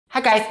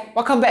Hi guys,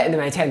 welcome back to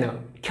my channel.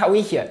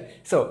 Kelvin here.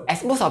 So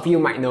as most of you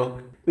might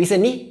know,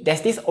 recently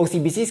there's this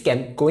OCBC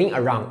scam going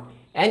around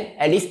and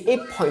at least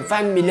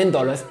 $8.5 million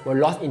were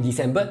lost in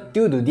December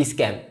due to this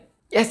scam.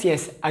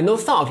 Yes, I know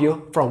some of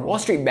you from Wall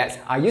Street bets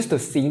are used to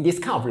seeing this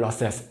kind of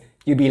losses.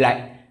 You'll be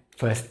like,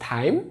 first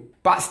time?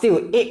 But still,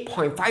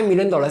 $8.5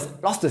 million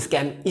lost to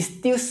scam is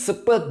still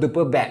super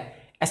duper bad,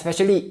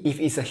 especially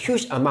if it's a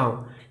huge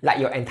amount, like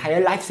your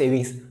entire life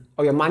savings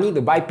or your money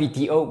to buy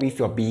PTO with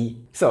your B.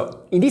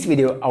 So in this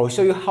video, I will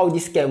show you how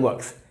this scam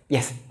works.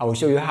 Yes, I will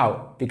show you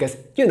how, because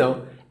you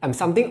know, I'm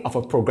something of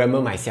a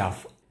programmer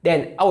myself.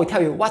 Then I will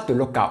tell you what to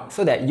look out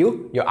so that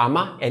you, your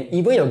ama, and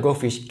even your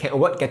goldfish can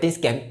avoid getting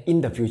scammed in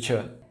the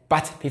future.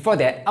 But before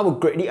that, I would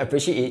greatly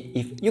appreciate it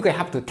if you can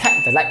help to tap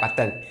the like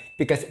button,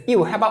 because it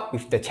will help out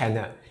with the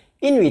channel.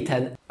 In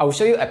return, I will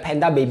show you a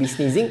panda baby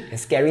sneezing and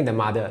scaring the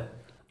mother.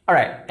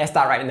 Alright, let's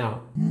start right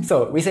now.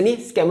 So recently,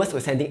 scammers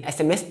were sending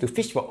SMS to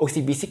fish for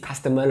OCBC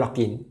customer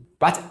login.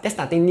 But that's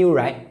nothing new,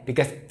 right?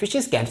 Because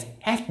phishing scams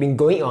have been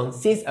going on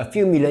since a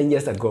few million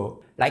years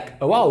ago. Like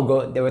a while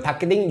ago, they were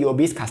targeting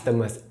UOB's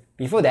customers.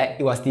 Before that,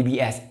 it was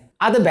DBS.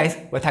 Other banks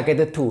were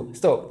targeted too,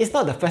 so it's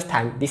not the first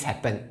time this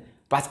happened.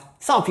 But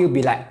some of you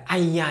be like,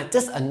 "Aiya,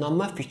 just a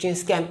normal phishing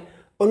scam.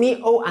 Only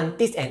old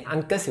aunties and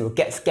uncles will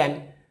get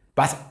scammed."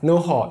 But no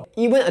ho,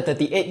 even a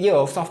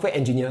 38-year-old software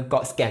engineer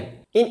got scammed.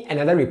 In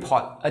another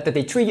report, a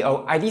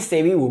 33-year-old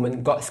IT-savvy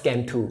woman got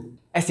scammed too.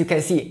 As you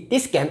can see,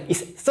 this scam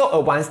is so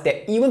advanced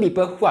that even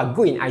people who are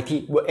good in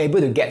IT were able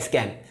to get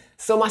scammed.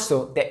 So much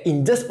so that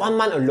in just 1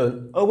 month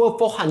alone, over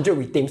 400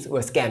 victims were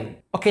scammed.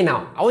 Okay,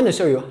 now I want to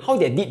show you how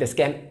they did the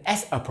scam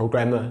as a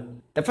programmer.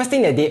 The first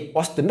thing they did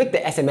was to make the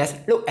SMS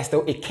look as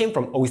though it came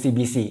from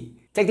OCBC.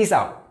 Check this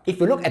out.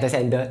 If you look at the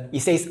sender, it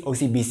says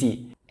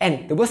OCBC.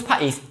 And the worst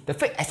part is, the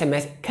fake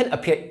SMS can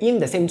appear in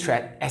the same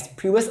thread as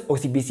previous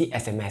OCBC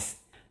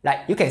SMS.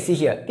 Like you can see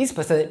here, this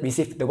person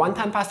received the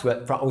one-time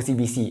password from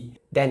OCBC.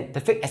 Then the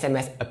fake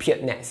SMS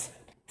appeared next.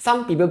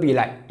 Some people be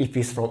like, if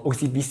it's from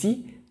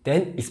OCBC,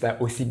 then it's by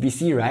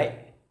OCBC,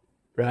 right?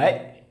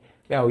 Right?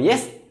 Well,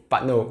 yes,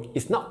 but no,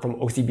 it's not from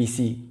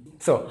OCBC.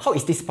 So how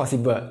is this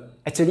possible?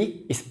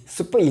 Actually, it's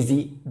super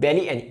easy,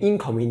 barely an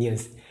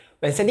inconvenience.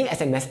 When sending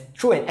SMS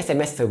through an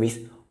SMS service,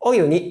 all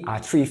you need are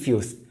 3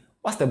 fields.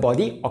 What's the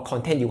body or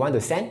content you want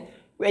to send,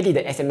 where did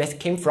the SMS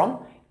came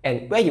from,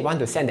 and where you want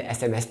to send the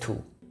SMS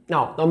to.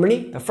 Now,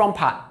 normally, the from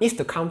part needs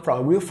to come from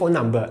a real phone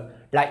number.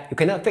 Like, you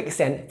cannot fake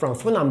send from a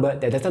phone number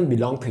that doesn't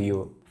belong to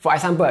you. For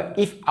example,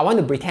 if I want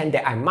to pretend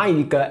that I'm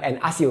Mayuka and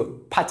ask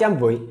you, Pa Jiang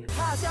Boy,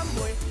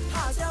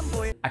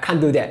 I can't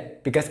do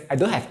that because I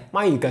don't have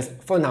Mayuka's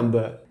phone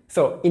number.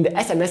 So, in the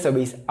SMS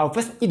service, I'll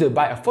first need to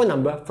buy a phone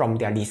number from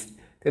their list.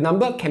 The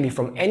number can be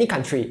from any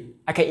country.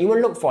 I can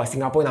even look for a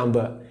Singapore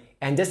number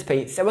and just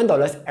pay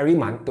 $7 every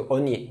month to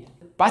own it.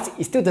 But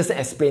it still doesn't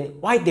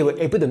explain why they were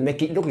able to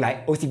make it look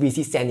like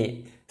OCBC sent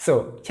it.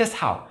 So here's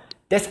how.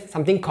 There's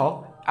something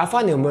called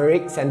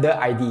alphanumeric sender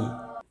ID.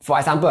 For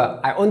example,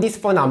 I own this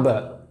phone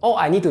number. All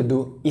I need to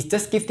do is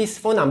just give this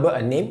phone number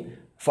a name.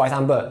 For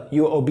example,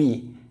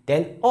 UOB.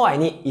 Then all I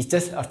need is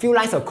just a few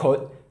lines of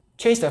code,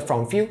 change the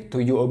from field to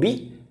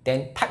UOB,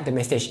 then type the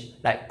message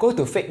like go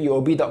to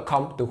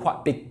fakeuob.com to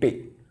what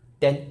big.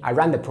 Then I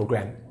run the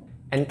program.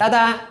 And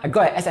tada! I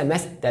got an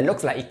SMS that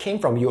looks like it came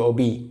from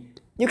UOB.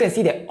 You can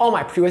see that all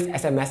my previous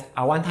SMS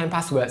are one-time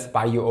passwords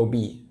by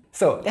UOB.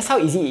 So that's how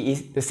easy it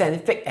is to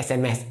send fake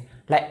SMS.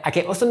 Like I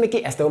can also make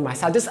it as though my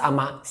sergeant's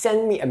ama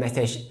sent me a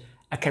message.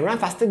 I can run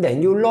faster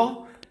than you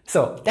lor.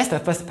 So that's the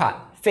first part,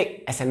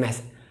 fake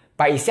SMS.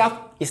 By itself,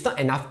 it's not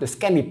enough to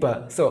scam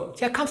people. So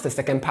here comes the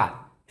second part,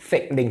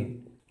 fake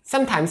link.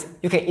 Sometimes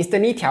you can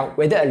instantly tell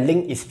whether a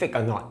link is fake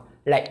or not.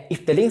 Like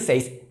if the link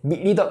says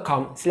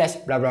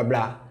bit.ly/blah blah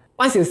blah.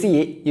 Once you see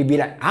it, you'll be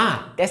like,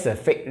 that's a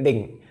fake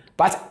link.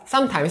 But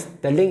sometimes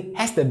the link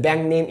has the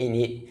bank name in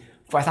it.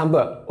 For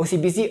example,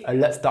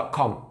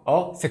 OCBCalerts.com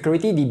or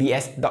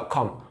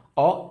securitydbs.com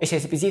or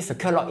HSBC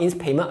Secure Logins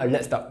Payment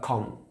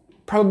Alerts.com.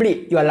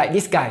 Probably you are like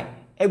this guy,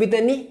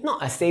 evidently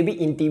not a savvy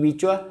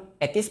individual.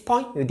 At this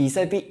point, you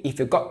deserve it if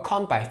you got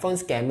conned by phone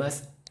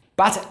scammers.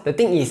 But the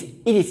thing is,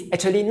 it is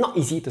actually not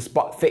easy to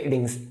spot fake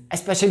links,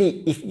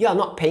 especially if you are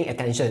not paying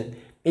attention.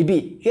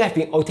 Maybe you have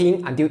been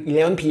OTing until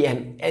 11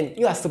 PM and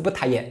you are super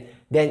tired,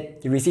 then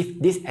you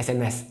receive this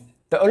SMS.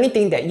 The only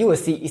thing that you will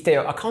see is that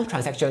your account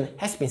transaction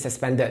has been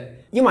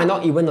suspended. You might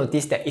not even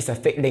notice that it's a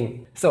fake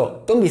link.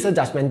 So don't be so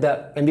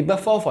judgmental when people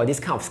fall for this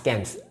kind of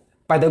scams.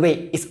 By the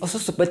way, it's also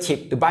super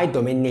cheap to buy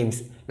domain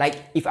names.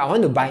 Like if I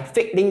want to buy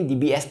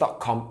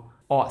fakelinkdbs.com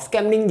or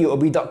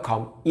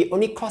scamlinkuob.com, it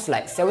only costs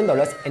like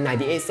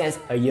 $7.98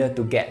 a year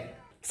to get.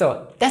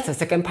 So that's the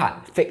second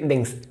part, fake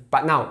links.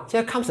 But now,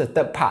 here comes the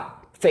third part,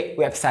 fake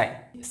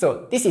website.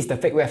 So this is the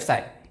fake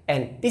website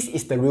and this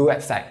is the real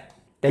website.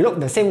 They look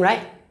the same,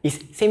 right? It's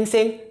same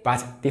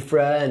but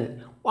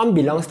different. One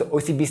belongs to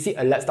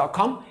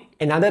OCBCalerts.com,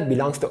 another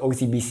belongs to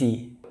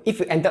OCBC.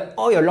 If you enter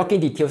all your login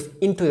details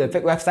into the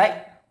fake website,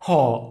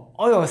 all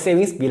your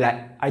savings be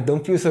like, I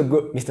don't feel so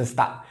good, Mr.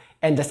 Stark,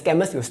 and the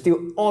scammers will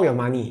steal all your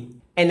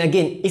money. And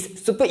again,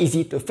 it's super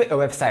easy to fake a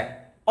website.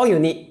 All you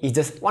need is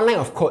just one line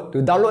of code to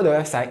download the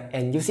website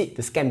and use it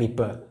to scam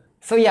people.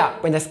 So yeah,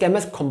 when the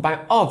scammers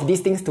combine all of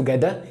these things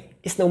together,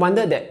 it's no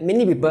wonder that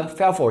many people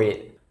fell for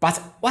it. But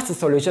what's the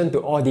solution to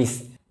all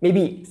this?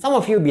 Maybe some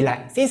of you will be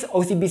like, since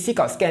OCBC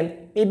got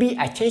scammed, maybe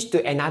I change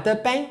to another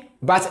bank?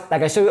 But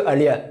like I showed you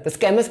earlier, the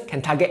scammers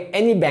can target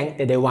any bank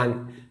that they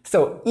want.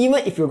 So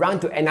even if you run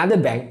to another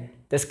bank,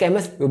 the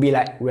scammers will be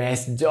like,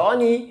 where's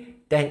Johnny?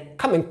 Then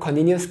come and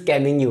continue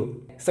scamming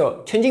you.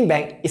 So changing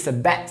bank is a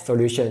bad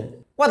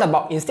solution. What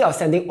about instead of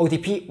sending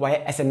OTP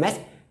via SMS,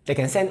 they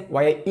can send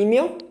via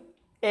email?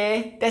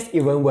 That's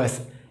even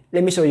worse.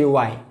 Let me show you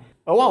why.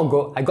 A while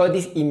ago, I got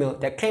this email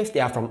that claims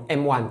they are from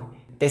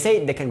M1. They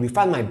say they can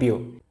refund my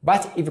bill.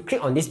 But if you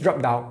click on this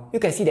drop down, you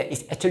can see that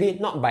it's actually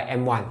not by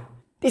M1.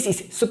 This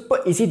is super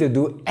easy to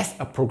do as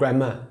a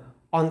programmer.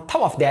 On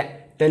top of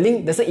that, the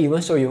link doesn't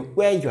even show you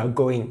where you are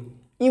going.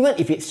 Even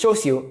if it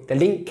shows you, the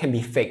link can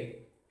be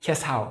fake.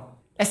 Here's how.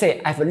 Let's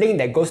say I have a link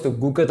that goes to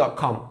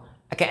google.com.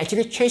 I can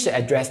actually change the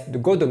address to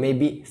go to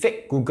maybe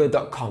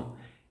fakegoogle.com.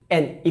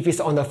 And if it's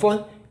on the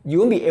phone, you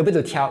won't be able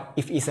to tell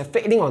if it's a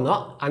fake link or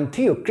not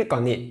until you click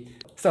on it.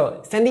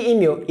 So sending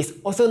email is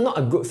also not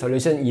a good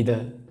solution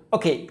either.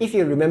 Okay, if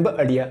you remember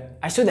earlier,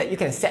 I showed that you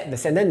can set the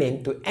sender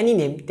name to any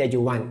name that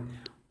you want.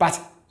 But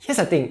here's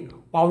the thing,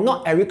 while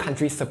not every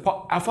country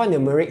supports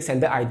alphanumeric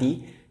sender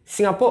ID,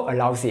 Singapore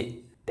allows it.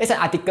 There's an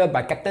article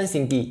by Captain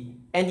Sinkie,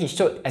 and he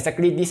showed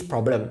exactly this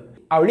problem.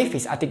 I'll leave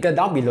his article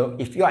down below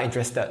if you are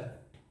interested.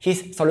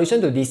 His solution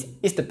to this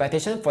is to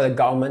petition for the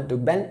government to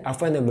ban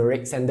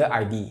alphanumeric sender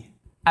ID.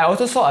 I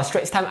also saw a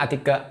Straits Times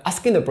article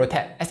asking to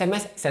protect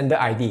SMS sender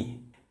ID.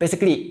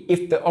 Basically,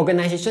 if the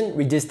organization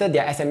registered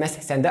their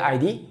SMS sender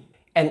ID,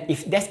 and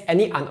if there's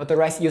any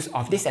unauthorized use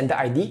of this sender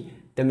ID,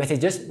 the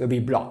messages will be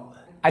blocked.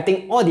 I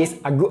think all these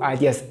are good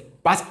ideas,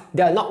 but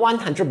they are not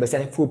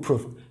 100%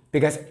 foolproof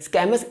because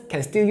scammers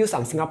can still use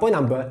some Singapore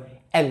number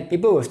and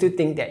people will still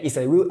think that it's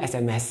a real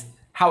SMS.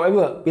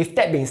 However, with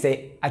that being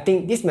said, I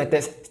think these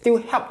methods still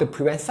help to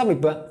prevent some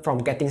people from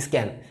getting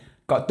scammed.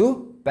 Got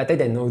do, better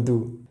than no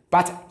do.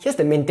 But here's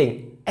the main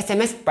thing,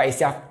 SMS by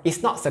itself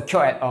is not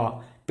secure at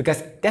all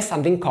because there's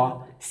something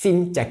called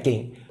SIM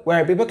jacking,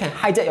 where people can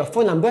hijack your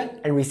phone number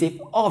and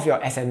receive all of your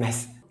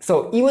SMS.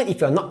 So even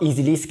if you're not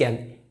easily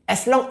scammed,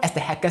 as long as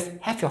the hackers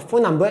have your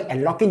phone number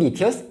and login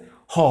details,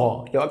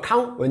 your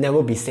account will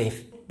never be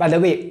safe. By the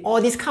way, all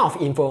this kind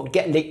of info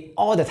get leaked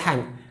all the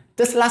time.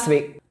 Just last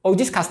week,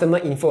 OG's customer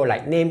info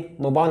like name,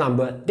 mobile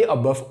number, date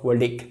of birth were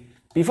leaked.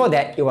 Before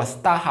that, it was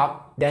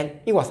StarHub, then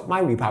it was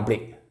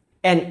MyRepublic.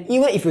 And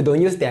even if you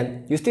don't use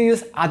them, you still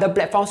use other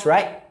platforms,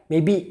 right?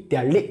 Maybe they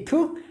are leaked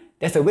too?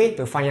 There's a way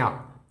to find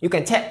out. You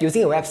can check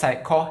using a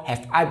website called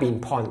Have I Been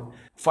Pawned.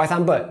 For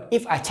example,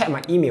 if I check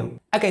my email,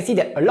 I can see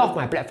that a lot of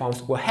my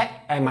platforms were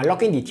hacked and my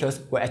login details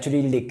were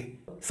actually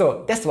leaked.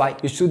 So that's why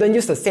you shouldn't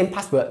use the same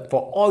password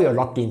for all your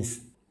logins.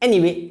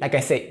 Anyway, like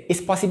I said,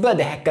 it's possible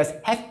the hackers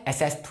have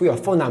access to your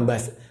phone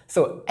numbers.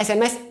 So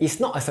SMS is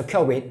not a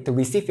secure way to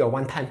receive your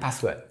one-time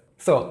password.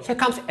 So here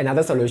comes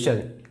another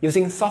solution,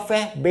 using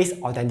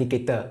software-based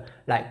authenticator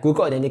like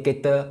Google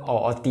Authenticator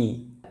or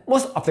OT.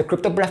 Most of the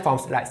crypto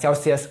platforms like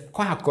Celsius,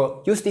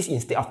 CoinHacker use this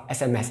instead of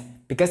SMS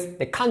because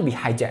they can't be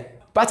hijacked.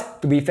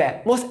 But to be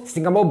fair, most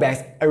Singapore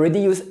banks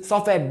already use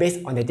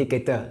software-based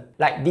authenticator,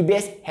 like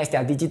DBS has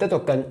their digital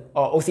token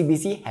or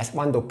OCBC has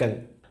one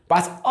token.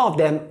 But all of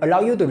them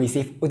allow you to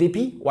receive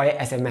OTP via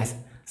SMS.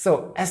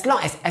 So as long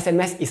as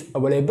SMS is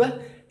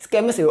available,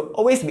 scammers will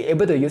always be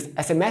able to use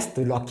SMS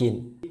to log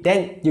in.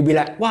 Then you'll be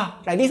like, wow,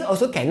 like this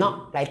also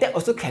cannot, like that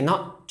also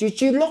cannot,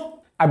 GG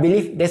lor. I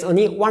believe there's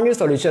only one real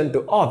solution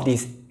to all of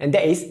this, and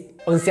that is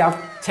own self,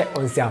 check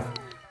own self.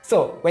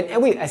 So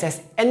whenever you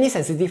access any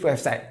sensitive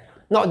website,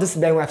 not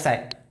just bank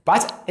website,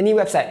 but any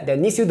website that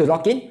needs you to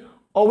log in,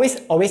 always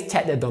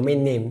check the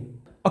domain name.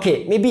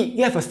 Okay, maybe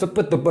you have a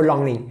super duper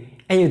long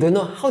link and you don't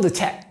know how to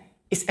check.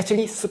 It's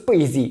actually super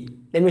easy.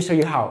 Let me show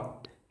you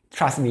how.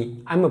 Trust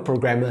me, I'm a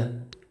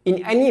programmer.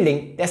 In any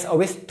link, there's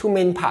always two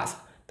main parts.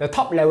 The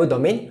top level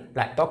domain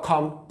like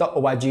 .com,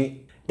 .org.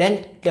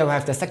 Then they will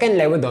have the second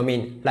level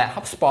domain like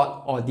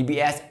HubSpot or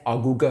DBS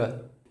or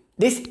Google.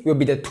 This will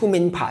be the two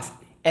main parts,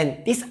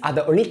 and these are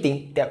the only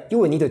thing that you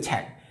will need to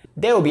check.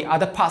 There will be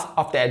other parts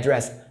of the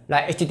address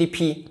like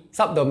HTTP,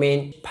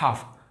 subdomain,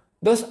 path.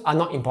 Those are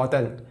not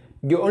important.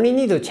 You only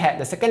need to check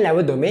the second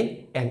level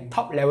domain and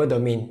top level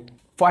domain.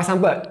 For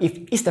example, if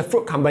it's the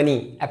fruit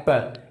company,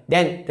 Apple,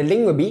 then the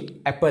link will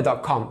be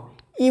apple.com.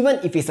 Even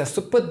if it's a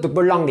super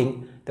duper long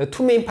link, the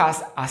two main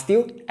parts are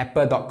still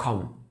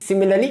apple.com.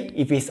 Similarly,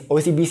 if it's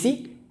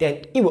OCBC,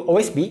 then it will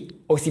always be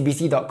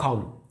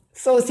ocbc.com.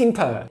 So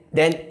simple.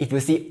 Then if you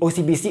see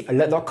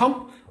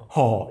ocbcalert.com,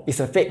 it's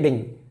a fake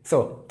link.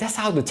 So that's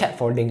how to check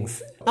for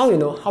links. Now you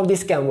know how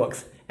this scam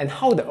works and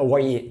how to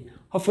avoid it.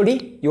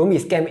 Hopefully, you won't be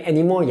scammed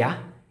anymore, yeah?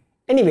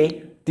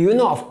 Anyway, do you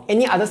know of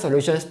any other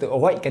solutions to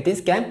avoid getting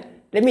scammed?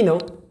 Let me know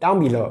down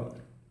below.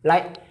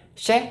 Like,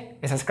 share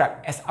and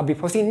subscribe as I'll be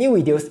posting new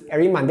videos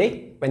every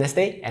Monday,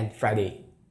 Wednesday and Friday.